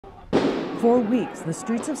For weeks, the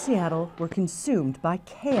streets of Seattle were consumed by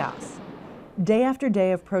chaos. Day after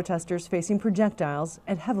day of protesters facing projectiles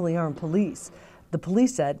and heavily armed police. The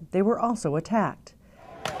police said they were also attacked.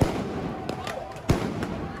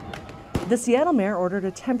 The Seattle mayor ordered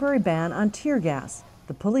a temporary ban on tear gas.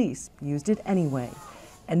 The police used it anyway.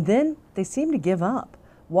 And then they seemed to give up,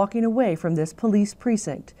 walking away from this police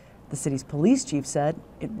precinct. The city's police chief said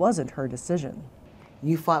it wasn't her decision.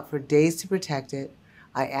 You fought for days to protect it.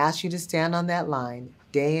 I asked you to stand on that line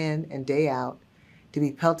day in and day out, to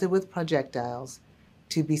be pelted with projectiles,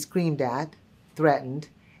 to be screamed at, threatened,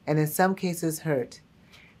 and in some cases hurt.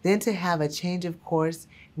 Then to have a change of course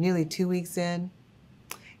nearly 2 weeks in,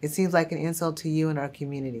 it seems like an insult to you and our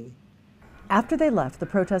community. After they left, the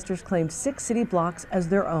protesters claimed 6 city blocks as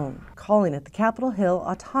their own, calling it the Capitol Hill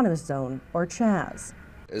Autonomous Zone, or CHAZ.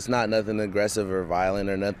 It's not nothing aggressive or violent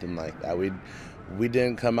or nothing like that. We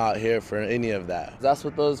didn't come out here for any of that. That's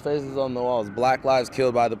what those faces on the walls, Black lives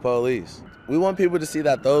killed by the police. We want people to see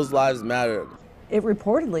that those lives matter. It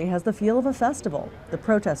reportedly has the feel of a festival. The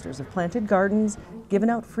protesters have planted gardens, given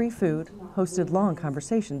out free food, hosted long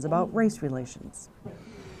conversations about race relations.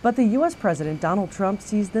 But the U.S. President Donald Trump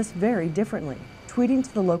sees this very differently, tweeting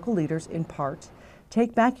to the local leaders in part,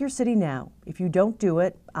 "Take back your city now. If you don't do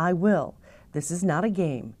it, I will. This is not a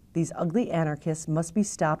game. These ugly anarchists must be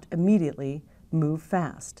stopped immediately. Move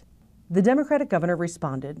fast." The Democratic governor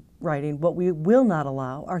responded, writing, "What we will not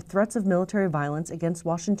allow are threats of military violence against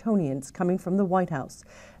Washingtonians coming from the White House.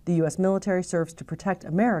 The U.S. military serves to protect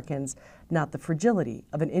Americans, not the fragility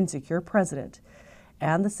of an insecure president."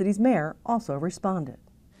 And the city's mayor also responded.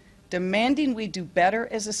 Demanding we do better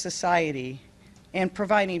as a society and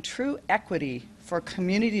providing true equity for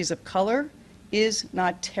communities of color is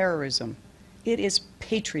not terrorism. It is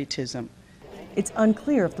patriotism. It's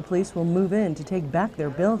unclear if the police will move in to take back their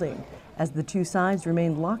building, as the two sides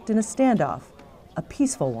remain locked in a standoff, a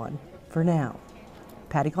peaceful one for now.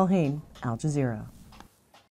 Patty Culhane, Al Jazeera.